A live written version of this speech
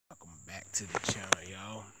back to the channel,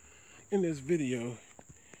 y'all. In this video,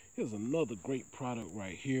 here's another great product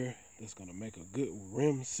right here that's gonna make a good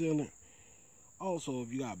rim sealant. Also,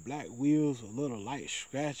 if you got black wheels or little light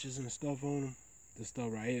scratches and stuff on them, this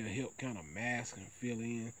stuff right here help kind of mask and fill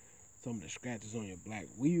in some of the scratches on your black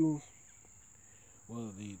wheels,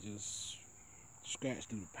 whether they just scratch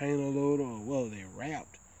through the paint a little or whether they're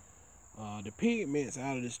wrapped. The pigments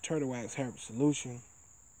out of this Turtle Wax Hybrid Solution,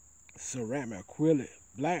 ceramic acrylic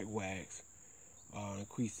black wax,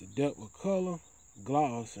 increase the depth of color,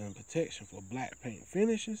 gloss, and protection for black paint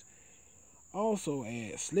finishes. Also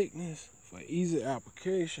add slickness for easy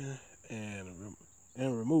application and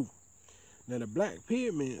removal. Now the black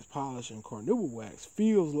pigments polish and carnauba wax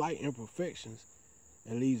fills light imperfections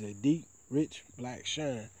and leaves a deep, rich black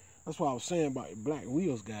shine. That's what I was saying about your black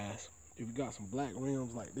wheels, guys. If you got some black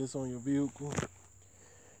rims like this on your vehicle,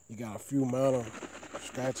 you got a few minor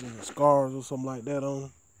scratches and scars or something like that on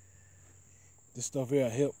them, this stuff here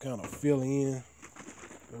will help kind of fill in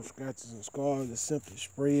those scratches and scars. Just simply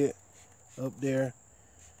spray it up there,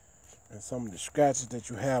 and some of the scratches that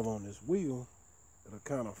you have on this wheel, it'll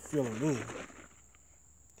kind of fill them in.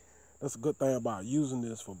 That's a good thing about using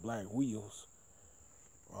this for black wheels.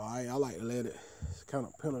 Alright, I like to let it kind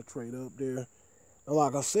of penetrate up there. And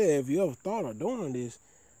like I said, if you ever thought of doing this,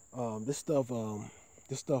 this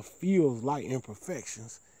stuff feels light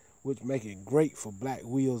imperfections, which make it great for black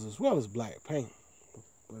wheels as well as black paint.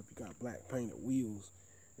 But if you got black painted wheels,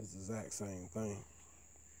 it's the exact same thing.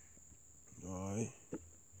 Alright.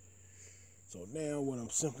 So now what I'm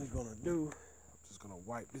simply gonna do, I'm just gonna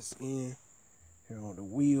wipe this in here on the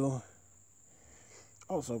wheel.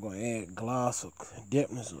 Also gonna add gloss or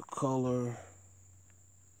depthness of color.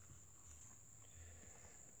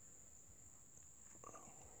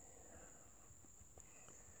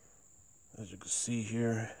 As you can see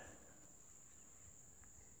here,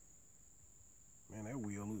 man, that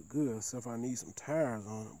wheel look good. Except I need some tires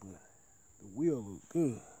on it, but the wheel look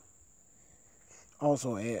good.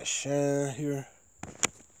 Also add shine here.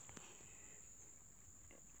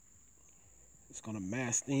 It's gonna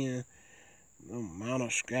mask in the amount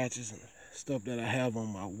of scratches and stuff that I have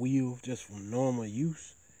on my wheel just from normal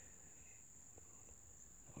use.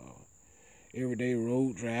 Everyday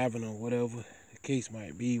road driving or whatever the case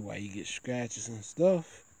might be, while you get scratches and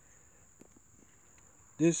stuff.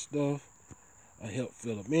 This stuff will help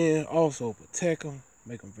fill them in, also protect them,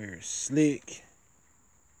 make them very slick.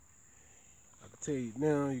 I can tell you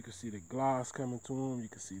now, you can see the gloss coming to them, you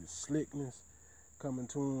can see the slickness coming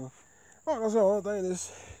to them. Like I said, the only thing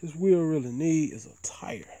this wheel really need is a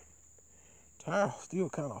tire. Tire still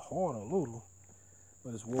kind of hard a little,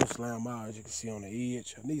 but it's won't slam out, as you can see on the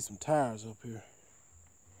edge. I need some tires up here.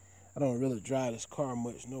 I don't really drive this car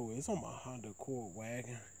much nowhere. It's on my Honda Accord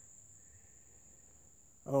wagon.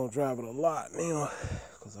 I don't drive it a lot now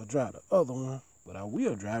because I drive the other one, but I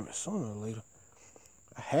will drive it sooner or later.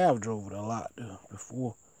 I have drove it a lot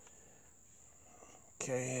before.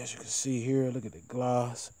 Okay, as you can see here, look at the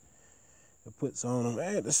gloss it puts on them.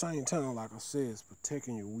 At the same time, like I said, it's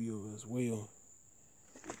protecting your wheel as well.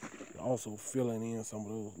 Also filling in some of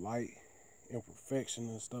those light imperfections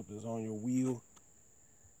and stuff that's on your wheel.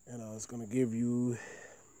 And it's going to give you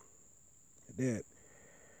that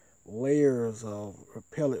layers of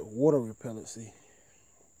water repellency,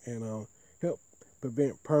 and help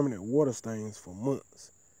prevent permanent water stains for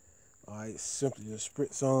months. Alright, simply just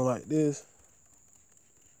spritz on like this.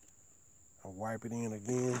 I'll wipe it in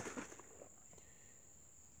again.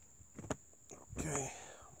 Okay,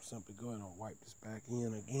 I'm simply going to wipe this back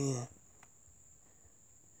in again.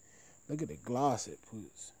 Look at the gloss it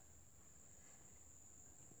puts.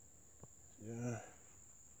 Yeah.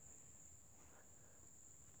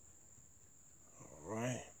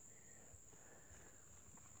 Alright.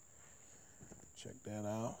 Check that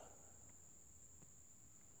out.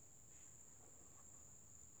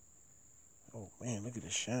 Oh man, look at the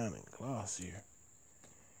shining gloss here.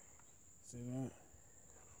 See that?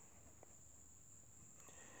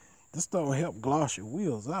 This stuff will help gloss your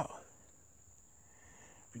wheels out.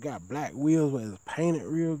 If you got black wheels where it's painted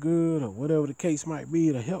real good or whatever the case might be,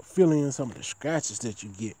 it'll help fill in some of the scratches that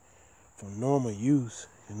you get from normal use,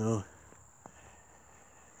 you know.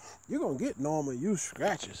 You're going to get normal use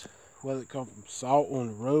scratches, whether it comes from salt on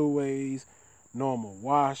the roadways, normal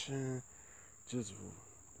washing, just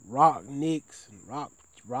rock nicks and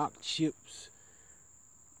rock chips,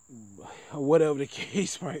 or whatever the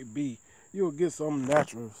case might be. You'll get some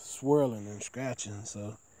natural swirling and scratching,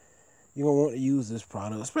 so you're going to want to use this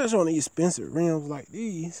product, especially on these expensive rims like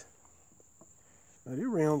these. Now, these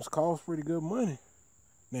rims cost pretty good money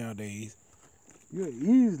nowadays. You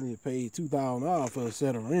easily pay $2,000 for a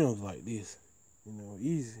set of rims like this. You know,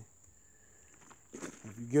 easy.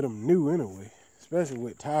 If you get them new anyway, especially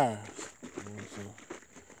with tires. You know, so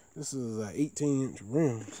this is an 18-inch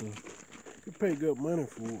rim, so you pay good money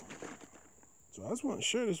for it. So I just want to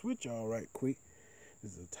share this with y'all right quick.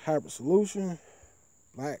 This is a hybrid solution,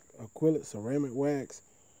 black acrylic ceramic wax.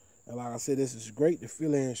 And like I said, this is great to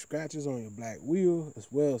fill in scratches on your black wheel as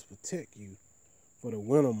well as protect you for the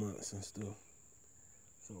winter months and stuff.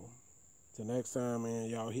 So, till next time, man,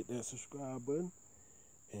 y'all hit that subscribe button.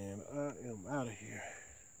 And I am out of here.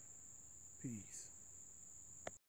 Peace.